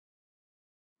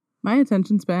My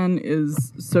attention span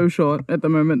is so short at the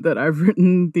moment that I've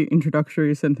written the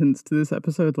introductory sentence to this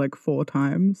episode like 4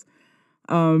 times.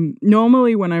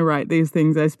 Normally when I write these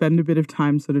things, I spend a bit of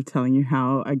time sort of telling you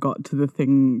how I got to the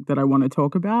thing that I want to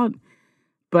talk about.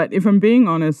 But if I'm being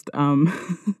honest,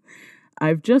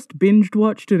 I've just binge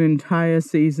watched an entire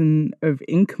season of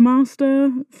Ink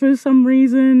Master for some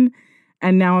reason.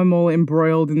 And now I'm all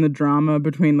embroiled in the drama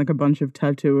between like a bunch of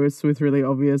tattooists with really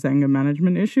obvious anger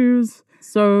management issues.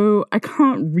 So I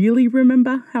can't really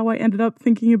remember how I ended up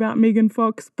thinking about Megan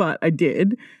Fox, but I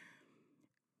did.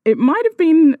 It might have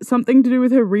been something to do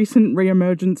with her recent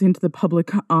reemergence into the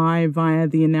public eye via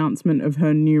the announcement of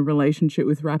her new relationship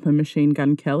with rapper Machine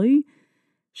Gun Kelly.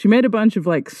 She made a bunch of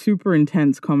like super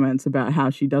intense comments about how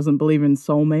she doesn't believe in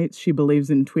soulmates, she believes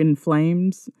in twin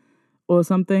flames or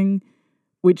something,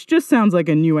 which just sounds like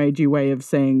a new agey way of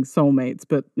saying soulmates,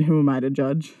 but who am I to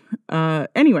judge?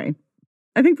 Anyway,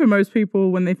 I think for most people,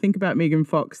 when they think about Megan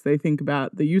Fox, they think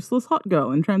about the useless hot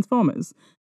girl in Transformers.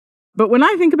 But when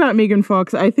I think about Megan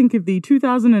Fox, I think of the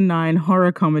 2009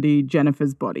 horror comedy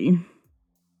Jennifer's Body.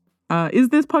 Is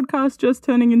this podcast just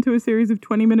turning into a series of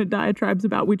 20-minute diatribes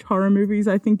about which horror movies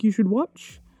I think you should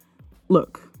watch?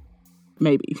 Look,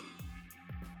 maybe.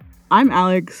 I'm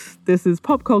Alex, this is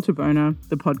Pop Culture Boner,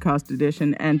 the podcast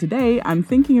edition, and today I'm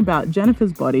thinking about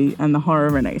Jennifer's Body and the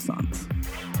horror renaissance.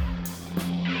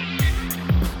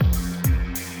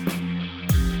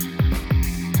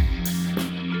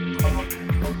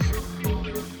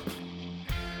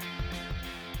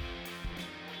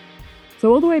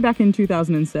 So all the way back in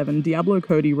 2007, Diablo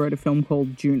Cody wrote a film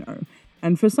called Juno,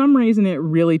 and for some reason it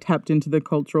really tapped into the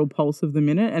cultural pulse of the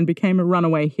minute and became a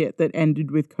runaway hit that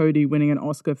ended with Cody winning an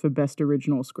Oscar for Best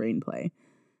Original Screenplay.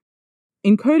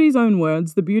 In Cody's own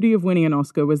words, the beauty of winning an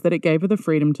Oscar was that it gave her the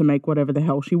freedom to make whatever the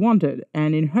hell she wanted,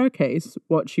 and in her case,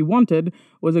 what she wanted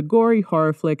was a gory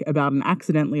horror flick about an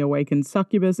accidentally awakened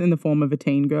succubus in the form of a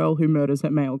teen girl who murders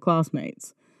her male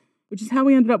classmates, which is how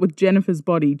we ended up with Jennifer's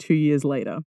Body 2 years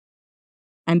later.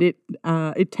 And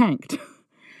it tanked.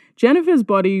 Jennifer's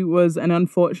Body was an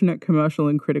unfortunate commercial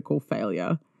and critical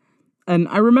failure. And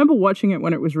I remember watching it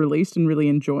when it was released and really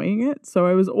enjoying it, so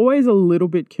I was always a little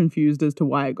bit confused as to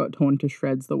why it got torn to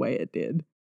shreds the way it did.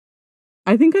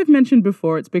 I think I've mentioned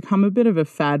before it's become a bit of a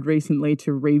fad recently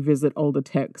to revisit older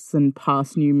texts and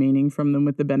pass new meaning from them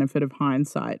with the benefit of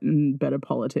hindsight and better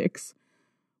politics.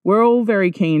 We're all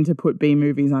very keen to put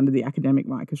B-movies under the academic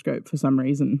microscope for some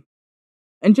reason.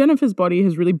 And Jennifer's Body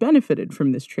has really benefited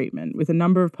from this treatment, with a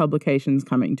number of publications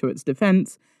coming to its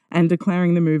defense and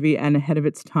declaring the movie an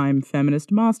ahead-of-its-time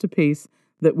feminist masterpiece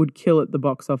that would kill at the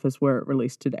box office were it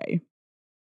released today.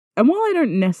 And while I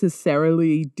don't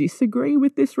necessarily disagree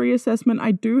with this reassessment,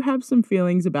 I do have some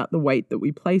feelings about the weight that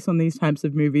we place on these types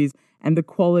of movies and the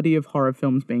quality of horror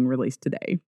films being released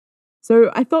today. So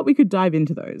I thought we could dive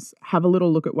into those, have a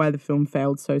little look at why the film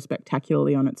failed so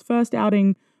spectacularly on its first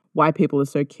outing, why people are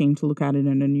so keen to look at it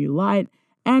in a new light,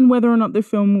 and whether or not the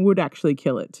film would actually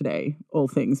kill it today, all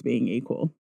things being equal.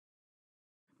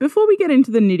 Before we get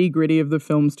into the nitty-gritty of the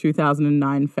film's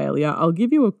 2009 failure, I'll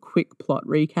give you a quick plot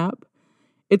recap.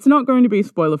 It's not going to be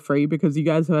spoiler-free because you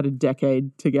guys have had a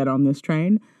decade to get on this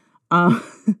train.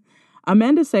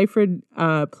 Amanda Seyfried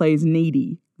plays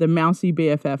Needy, the mousy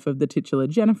BFF of the titular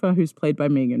Jennifer, who's played by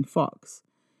Megan Fox.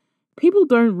 People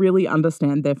don't really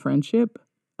understand their friendship.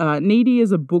 Needy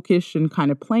is a bookish and kind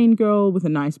of plain girl with a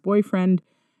nice boyfriend.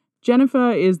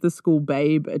 Jennifer is the school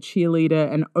babe, a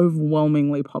cheerleader, and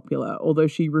overwhelmingly popular, although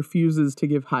she refuses to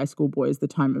give high school boys the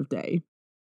time of day.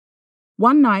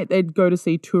 One night, they'd go to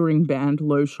see touring band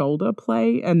Low Shoulder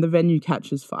play, and the venue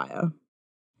catches fire.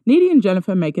 Needy and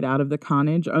Jennifer make it out of the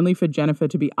carnage, only for Jennifer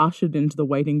to be ushered into the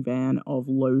waiting van of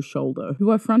Low Shoulder, who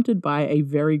are fronted by a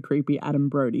very creepy Adam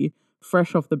Brody,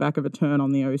 fresh off the back of a turn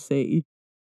on the OC.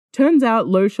 Turns out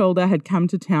Low Shoulder had come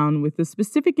to town with the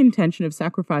specific intention of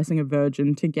sacrificing a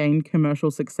virgin to gain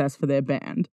commercial success for their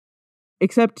band.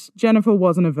 Except Jennifer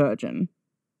wasn't a virgin.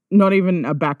 Not even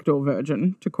a backdoor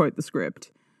virgin, to quote the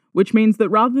script. Which means that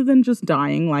rather than just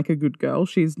dying like a good girl,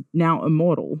 she's now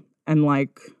immortal and,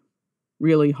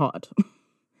 really hot.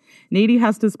 Needy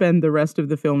has to spend the rest of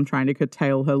the film trying to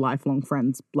curtail her lifelong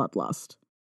friend's bloodlust.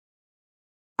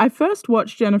 I first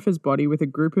watched Jennifer's Body with a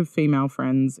group of female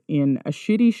friends in a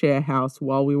shitty share house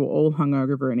while we were all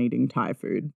hungover and eating Thai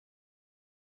food.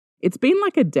 It's been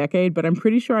like a decade, but I'm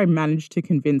pretty sure I managed to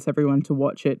convince everyone to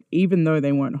watch it, even though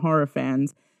they weren't horror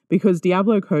fans, because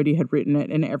Diablo Cody had written it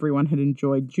and everyone had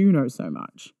enjoyed Juno so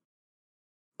much.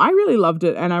 I really loved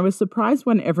it, and I was surprised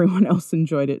when everyone else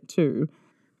enjoyed it too.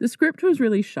 The script was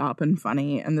really sharp and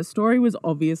funny, and the story was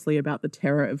obviously about the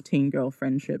terror of teen girl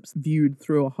friendships viewed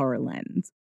through a horror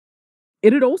lens.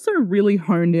 It had also really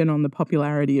honed in on the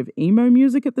popularity of emo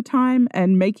music at the time,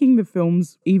 and making the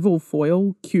film's evil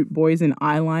foil, cute boys in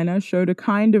eyeliner, showed a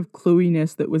kind of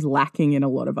clueiness that was lacking in a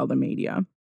lot of other media.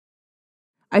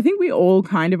 I think we all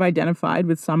kind of identified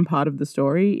with some part of the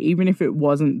story, even if it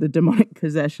wasn't the demonic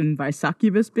possession by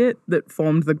succubus bit that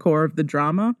formed the core of the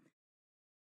drama.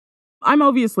 I'm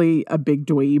obviously a big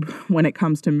dweeb when it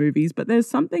comes to movies, but there's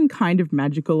something kind of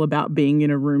magical about being in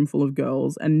a room full of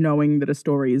girls and knowing that a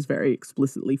story is very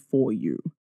explicitly for you.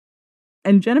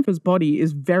 And Jennifer's Body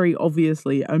is very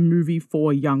obviously a movie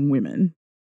for young women.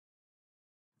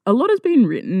 A lot has been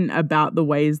written about the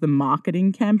ways the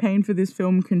marketing campaign for this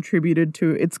film contributed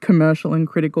to its commercial and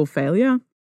critical failure.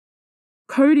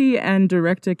 Cody and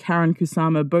director Karen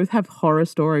Kusama both have horror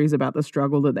stories about the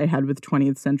struggle that they had with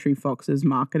 20th Century Fox's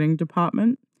marketing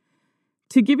department.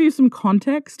 To give you some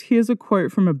context, here's a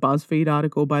quote from a BuzzFeed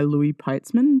article by Louis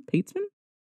Peitzman?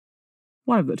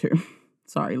 One of the two.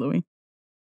 Sorry, Louis.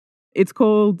 It's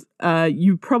called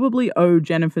You Probably Owe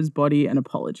Jennifer's Body an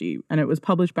Apology, and it was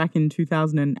published back in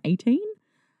 2018.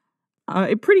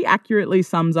 It pretty accurately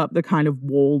sums up the kind of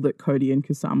wall that Cody and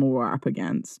Kusama were up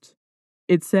against.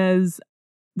 It says,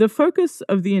 the focus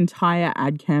of the entire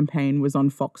ad campaign was on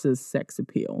Fox's sex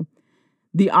appeal.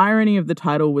 The irony of the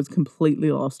title was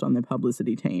completely lost on the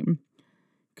publicity team.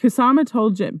 Kusama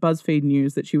told BuzzFeed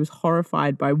News that she was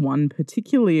horrified by one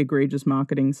particularly egregious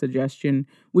marketing suggestion,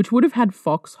 which would have had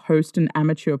Fox host an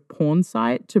amateur porn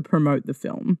site to promote the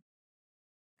film.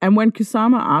 And when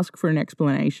Kusama asked for an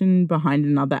explanation behind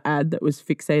another ad that was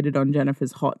fixated on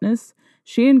Jennifer's hotness,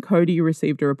 she and Cody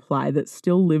received a reply that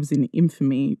still lives in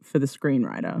infamy for the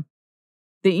screenwriter.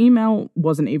 The email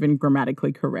wasn't even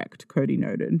grammatically correct, Cody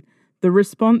noted. The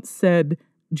response said,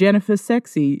 "Jennifer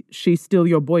sexy, she's still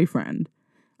your boyfriend,"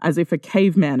 as if a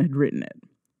caveman had written it.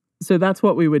 So that's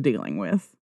what we were dealing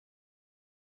with.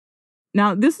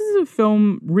 Now, this is a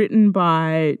film written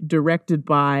by, directed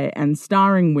by, and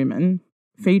starring women,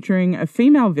 featuring a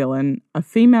female villain, a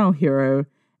female hero,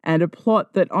 and a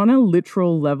plot that on a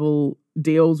literal level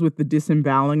deals with the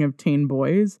disemboweling of teen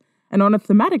boys, and on a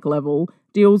thematic level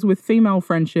deals with female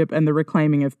friendship and the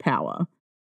reclaiming of power.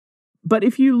 But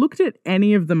if you looked at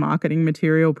any of the marketing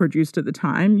material produced at the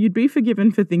time, you'd be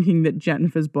forgiven for thinking that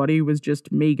Jennifer's Body was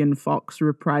just Megan Fox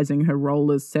reprising her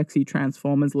role as sexy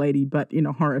Transformers lady, but in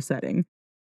a horror setting.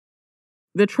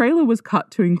 The trailer was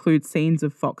cut to include scenes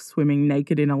of Fox swimming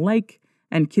naked in a lake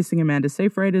and kissing Amanda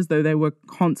Seyfried as though they were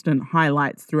constant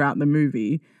highlights throughout the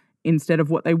movie, instead of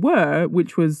what they were,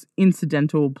 which was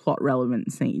incidental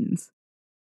plot-relevant scenes.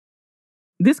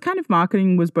 This kind of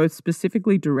marketing was both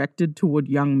specifically directed toward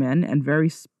young men and very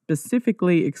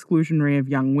specifically exclusionary of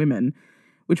young women,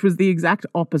 which was the exact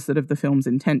opposite of the film's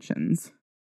intentions.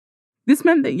 This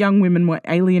meant that young women were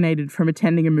alienated from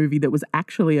attending a movie that was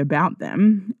actually about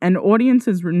them, and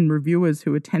audiences and reviewers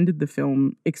who attended the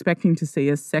film expecting to see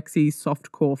a sexy,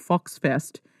 softcore Fox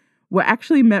fest were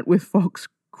actually met with Fox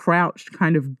crouched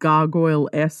kind of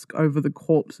gargoyle-esque over the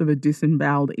corpse of a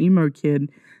disemboweled emo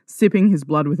kid, sipping his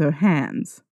blood with her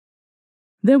hands.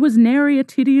 There was nary a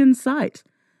titty in sight,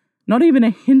 not even a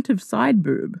hint of side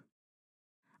boob.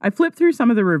 I flipped through some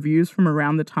of the reviews from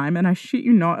around the time, and I shit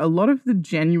you not, a lot of the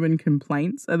genuine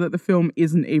complaints are that the film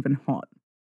isn't even hot.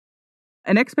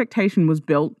 An expectation was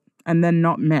built and then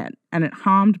not met, and it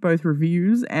harmed both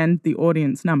reviews and the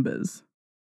audience numbers.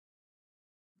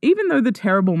 Even though the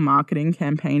terrible marketing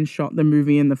campaign shot the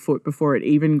movie in the foot before it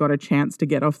even got a chance to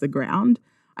get off the ground,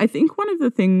 I think one of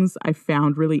the things I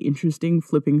found really interesting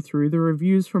flipping through the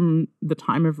reviews from the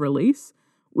time of release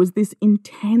was this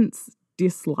intense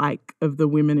dislike of the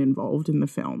women involved in the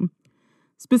film,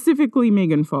 specifically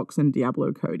Megan Fox and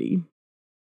Diablo Cody.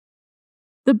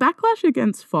 The backlash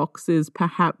against Fox is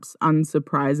perhaps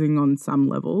unsurprising on some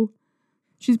level.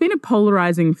 She's been a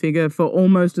polarizing figure for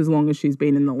almost as long as she's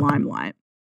been in the limelight.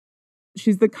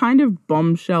 She's the kind of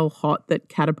bombshell hot that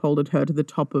catapulted her to the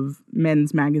top of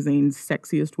Men's Magazine's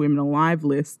Sexiest Women Alive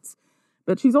lists,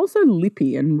 but she's also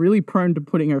lippy and really prone to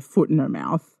putting her foot in her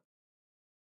mouth.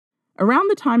 Around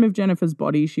the time of Jennifer's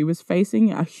Body, she was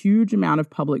facing a huge amount of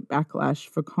public backlash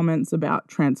for comments about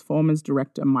Transformers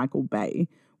director Michael Bay,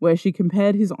 where she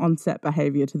compared his on-set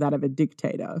behavior to that of a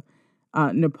dictator,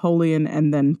 Napoleon,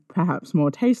 and then, perhaps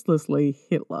more tastelessly,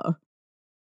 Hitler.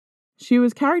 She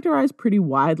was characterized pretty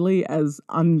widely as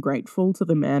ungrateful to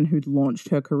the man who'd launched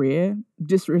her career,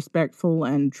 disrespectful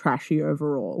and trashy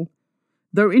overall.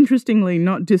 Though interestingly,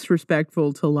 not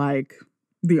disrespectful to,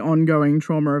 the ongoing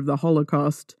trauma of the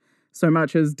Holocaust, so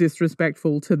much as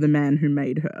disrespectful to the man who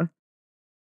made her.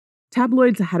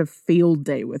 Tabloids had a field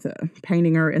day with her,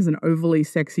 painting her as an overly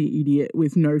sexy idiot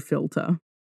with no filter.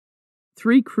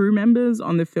 3 crew members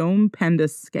on the film penned a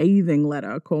scathing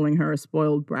letter calling her a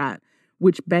spoiled brat,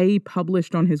 which Bay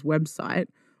published on his website,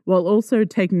 while also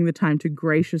taking the time to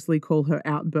graciously call her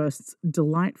outbursts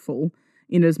delightful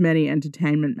in as many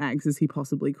entertainment mags as he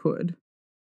possibly could.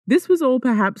 This was all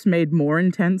perhaps made more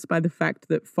intense by the fact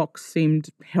that Fox seemed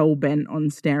hell-bent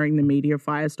on staring the media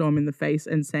firestorm in the face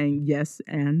and saying yes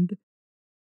and.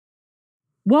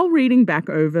 While reading back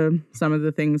over some of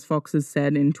the things Fox has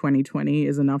said in 2020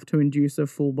 is enough to induce a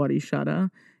full-body shudder,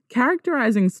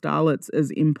 characterizing starlets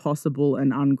as impossible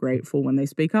and ungrateful when they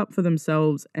speak up for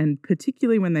themselves, and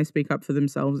particularly when they speak up for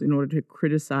themselves in order to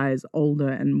criticize older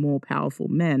and more powerful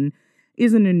men,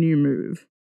 isn't a new move.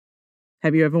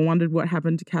 Have you ever wondered what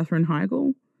happened to Katherine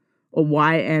Heigl? Or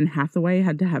why Anne Hathaway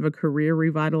had to have a career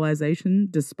revitalization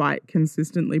despite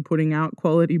consistently putting out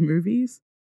quality movies?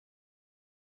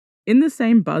 In the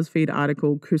same BuzzFeed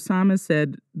article, Kusama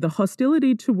said, the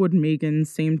hostility toward Megan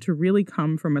seemed to really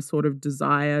come from a sort of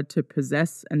desire to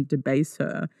possess and debase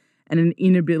her, and an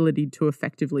inability to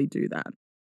effectively do that.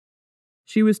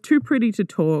 She was too pretty to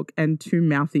talk and too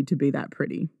mouthy to be that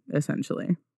pretty,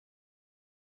 essentially.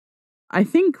 I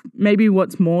think maybe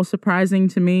what's more surprising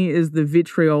to me is the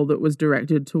vitriol that was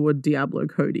directed toward Diablo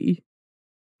Cody.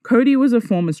 Cody was a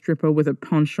former stripper with a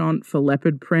penchant for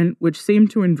leopard print, which seemed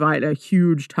to invite a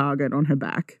huge target on her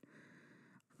back.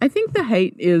 I think the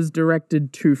hate is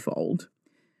directed twofold.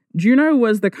 Juno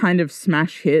was the kind of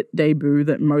smash hit debut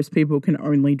that most people can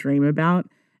only dream about,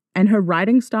 and her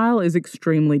writing style is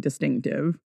extremely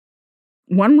distinctive.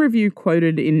 One review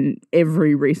quoted in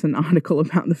every recent article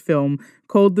about the film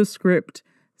called the script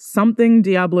something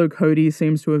Diablo Cody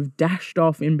seems to have dashed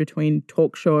off in between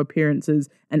talk show appearances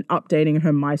and updating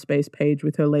her MySpace page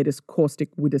with her latest caustic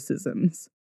witticisms.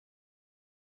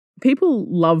 People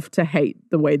love to hate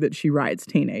the way that she writes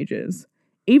teenagers.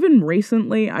 Even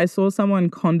recently, I saw someone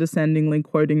condescendingly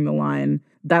quoting the line,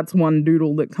 "That's one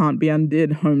doodle that can't be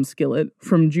undid, home skillet,"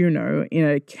 from Juno in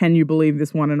a "can you believe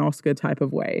this won an Oscar" type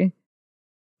of way.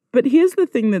 But here's the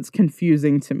thing that's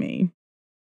confusing to me.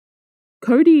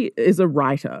 Cody is a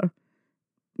writer,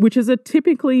 which is a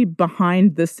typically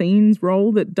behind-the-scenes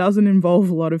role that doesn't involve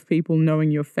a lot of people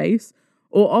knowing your face,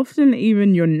 or often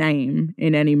even your name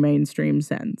in any mainstream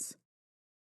sense.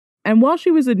 And while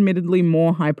she was admittedly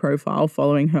more high-profile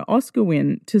following her Oscar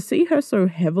win, to see her so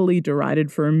heavily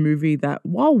derided for a movie that,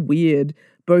 while weird,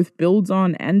 both builds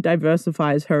on and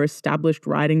diversifies her established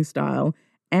writing style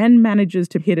and manages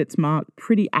to hit its mark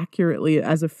pretty accurately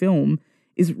as a film,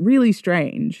 is really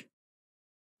strange.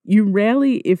 You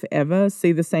rarely, if ever,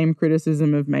 see the same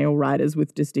criticism of male writers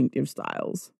with distinctive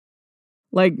styles.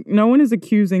 Like, no one is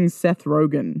accusing Seth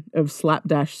Rogen of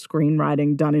slapdash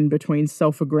screenwriting done in between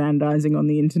self-aggrandizing on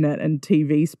the internet and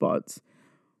TV spots.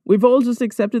 We've all just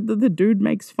accepted that the dude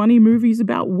makes funny movies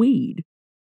about weed.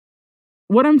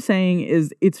 What I'm saying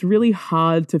is it's really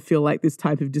hard to feel like this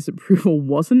type of disapproval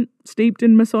wasn't steeped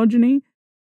in misogyny.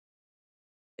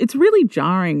 It's really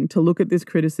jarring to look at this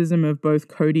criticism of both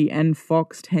Cody and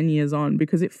Fox 10 years on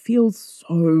because it feels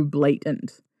so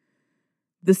blatant.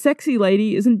 The sexy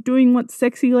lady isn't doing what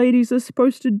sexy ladies are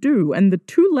supposed to do, and the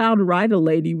too loud writer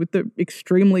lady with the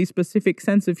extremely specific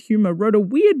sense of humor wrote a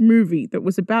weird movie that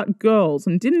was about girls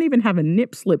and didn't even have a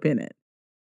nip slip in it.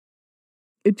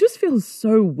 It just feels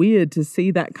so weird to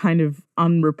see that kind of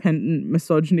unrepentant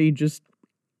misogyny just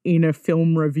in a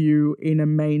film review in a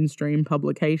mainstream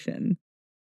publication.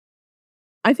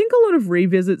 I think a lot of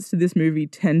revisits to this movie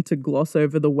tend to gloss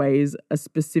over the ways a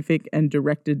specific and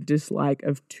directed dislike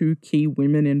of 2 key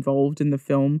women involved in the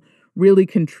film really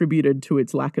contributed to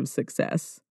its lack of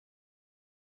success.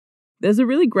 There's a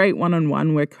really great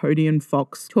one-on-one where Cody and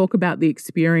Fox talk about the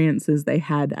experiences they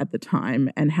had at the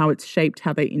time and how it's shaped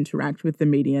how they interact with the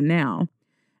media now.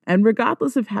 And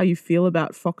regardless of how you feel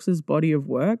about Fox's body of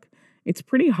work, it's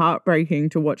pretty heartbreaking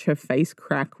to watch her face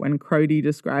crack when Cody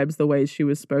describes the ways she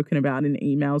was spoken about in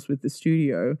emails with the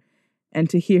studio, and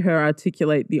to hear her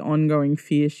articulate the ongoing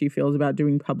fear she feels about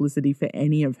doing publicity for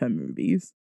any of her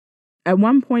movies. At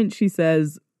one point she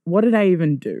says, "What did I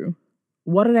even do?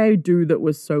 What did I do that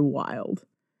was so wild?"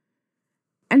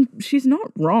 And she's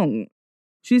not wrong.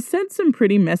 She's said some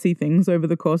pretty messy things over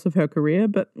the course of her career,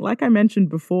 but like I mentioned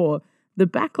before, the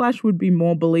backlash would be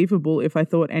more believable if I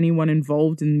thought anyone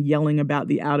involved in yelling about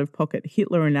the out-of-pocket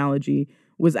Hitler analogy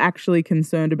was actually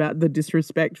concerned about the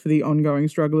disrespect for the ongoing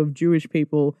struggle of Jewish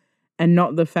people and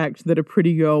not the fact that a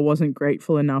pretty girl wasn't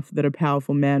grateful enough that a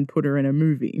powerful man put her in a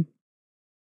movie.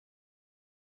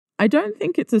 I don't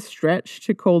think it's a stretch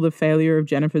to call the failure of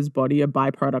Jennifer's Body a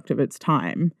byproduct of its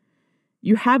time.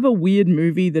 You have a weird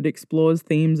movie that explores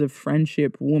themes of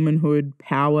friendship, womanhood,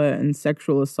 power, and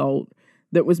sexual assault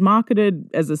that was marketed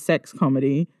as a sex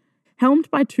comedy, helmed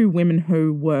by two women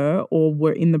who were or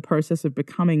were in the process of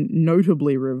becoming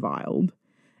notably reviled.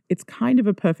 It's kind of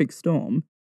a perfect storm.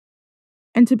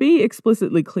 And to be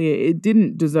explicitly clear, it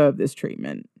didn't deserve this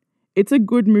treatment. It's a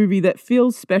good movie that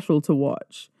feels special to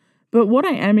watch. But what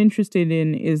I am interested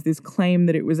in is this claim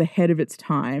that it was ahead of its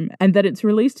time and that its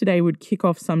release today would kick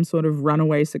off some sort of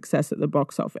runaway success at the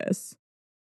box office.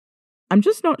 I'm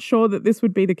just not sure that this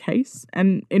would be the case.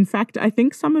 And in fact, I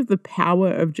think some of the power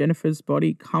of Jennifer's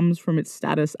Body comes from its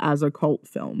status as a cult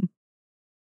film.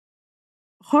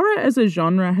 Horror as a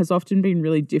genre has often been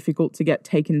really difficult to get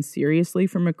taken seriously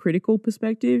from a critical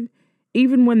perspective,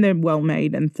 even when they're well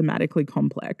made and thematically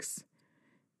complex.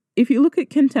 If you look at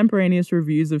contemporaneous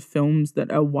reviews of films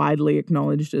that are widely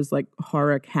acknowledged as like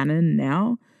horror canon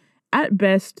now, at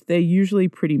best, they're usually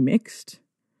pretty mixed.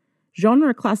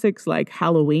 Genre classics like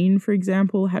Halloween, for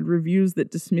example, had reviews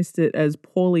that dismissed it as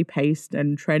poorly paced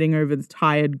and treading over the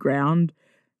tired ground,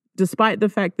 despite the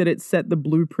fact that it set the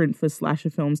blueprint for slasher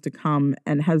films to come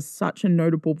and has such a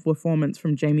notable performance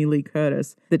from Jamie Lee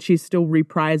Curtis that she's still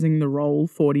reprising the role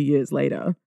 40 years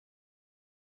later.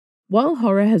 While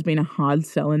horror has been a hard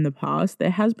sell in the past, there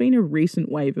has been a recent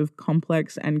wave of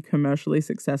complex and commercially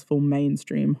successful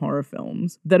mainstream horror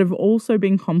films that have also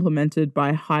been complemented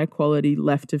by high-quality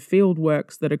left-of-field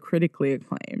works that are critically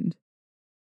acclaimed.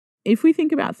 If we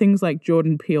think about things like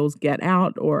Jordan Peele's Get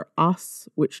Out or Us,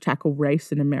 which tackle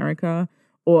race in America,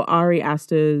 or Ari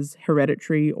Aster's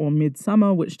Hereditary or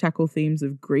Midsommar, which tackle themes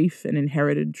of grief and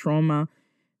inherited trauma,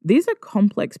 these are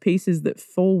complex pieces that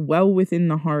fall well within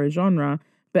the horror genre,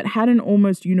 but had an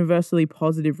almost universally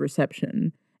positive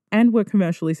reception, and were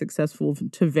commercially successful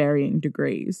to varying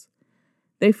degrees.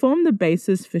 They form the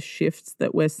basis for shifts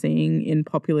that we're seeing in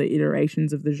popular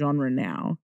iterations of the genre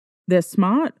now. They're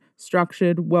smart,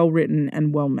 structured, well-written,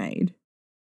 and well-made.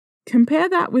 Compare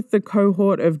that with the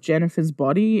cohort of Jennifer's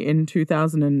Body in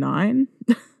 2009.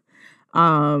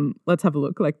 Let's have a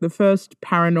look. Like the first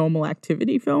Paranormal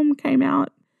Activity film came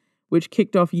out, which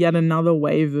kicked off yet another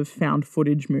wave of found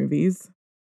footage movies.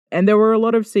 And there were a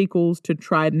lot of sequels to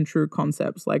tried and true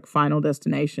concepts like Final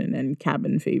Destination and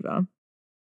Cabin Fever.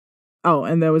 Oh,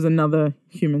 and there was another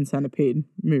Human Centipede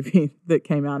movie that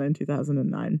came out in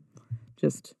 2009,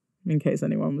 just in case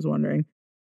anyone was wondering.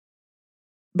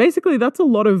 Basically, that's a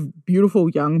lot of beautiful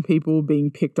young people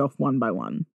being picked off one by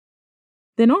one.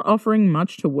 They're not offering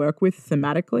much to work with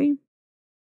thematically.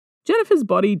 Jennifer's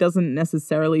Body doesn't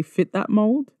necessarily fit that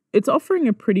mold. It's offering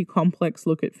a pretty complex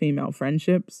look at female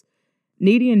friendships.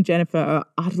 Needy and Jennifer are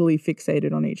utterly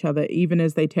fixated on each other even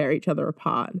as they tear each other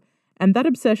apart. And that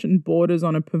obsession borders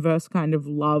on a perverse kind of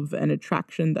love and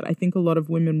attraction that I think a lot of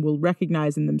women will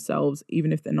recognize in themselves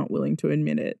even if they're not willing to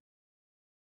admit it.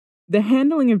 The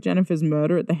handling of Jennifer's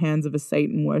murder at the hands of a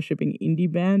Satan-worshipping indie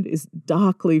band is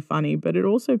darkly funny, but it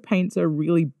also paints a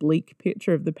really bleak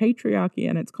picture of the patriarchy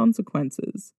and its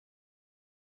consequences.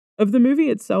 Of the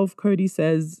movie itself, Cody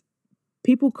says,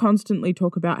 "People constantly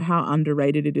talk about how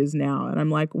underrated it is now, and I'm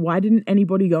like, why didn't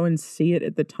anybody go and see it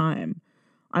at the time?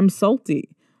 I'm salty.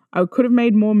 I could have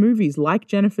made more movies like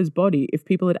Jennifer's Body if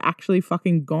people had actually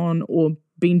fucking gone or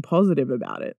been positive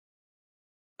about it."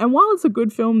 And while it's a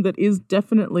good film that is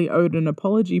definitely owed an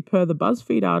apology per the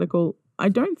BuzzFeed article, I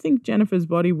don't think Jennifer's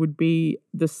Body would be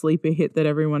the sleeper hit that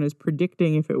everyone is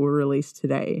predicting if it were released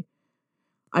today.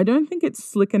 I don't think it's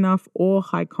slick enough or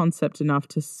high concept enough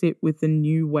to sit with the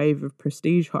new wave of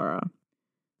prestige horror.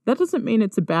 That doesn't mean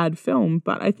it's a bad film,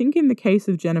 but I think in the case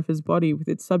of Jennifer's Body, with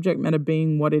its subject matter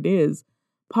being what it is,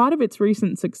 part of its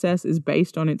recent success is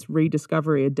based on its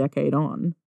rediscovery a decade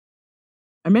on.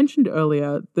 I mentioned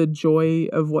earlier the joy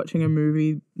of watching a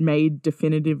movie made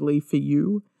definitively for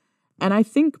you, and I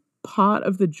think part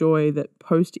of the joy that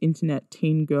post-internet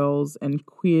teen girls and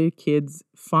queer kids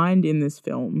find in this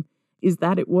film is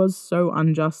that it was so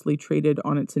unjustly treated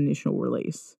on its initial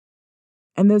release.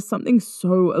 And there's something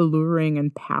so alluring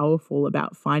and powerful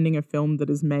about finding a film that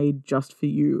is made just for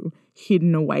you,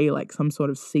 hidden away like some sort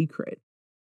of secret.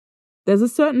 There's a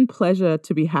certain pleasure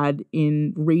to be had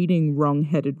in reading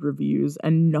wrong-headed reviews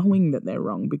and knowing that they're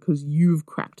wrong because you've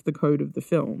cracked the code of the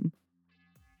film.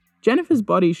 Jennifer's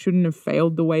Body shouldn't have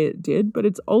failed the way it did, but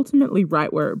it's ultimately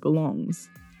right where it belongs.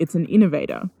 It's an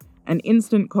innovator, an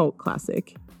instant cult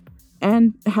classic.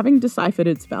 And having deciphered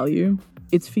its value,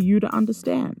 it's for you to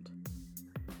understand.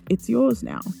 It's yours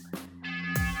now.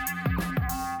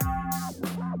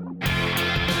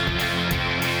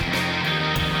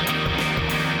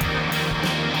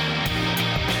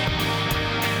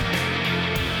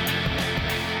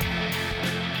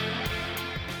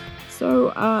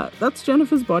 So that's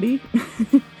Jennifer's Body.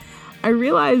 I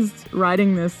realized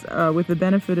writing this with the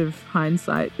benefit of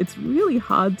hindsight, it's really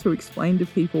hard to explain to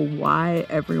people why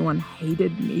everyone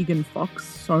hated Megan Fox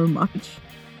so much.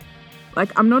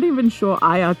 Like, I'm not even sure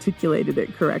I articulated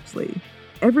it correctly.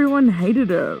 Everyone hated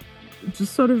her,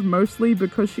 just sort of mostly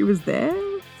because she was there,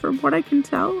 from what I can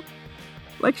tell.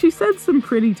 Like, she said some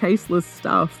pretty tasteless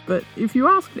stuff, but if you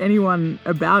asked anyone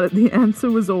about it, the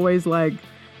answer was always like,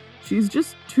 she's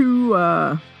just too,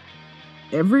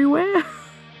 everywhere.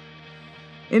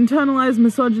 Internalized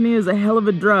misogyny is a hell of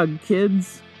a drug,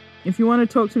 kids. If you want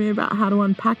to talk to me about how to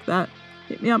unpack that,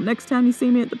 hit me up next time you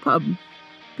see me at the pub.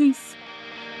 Peace.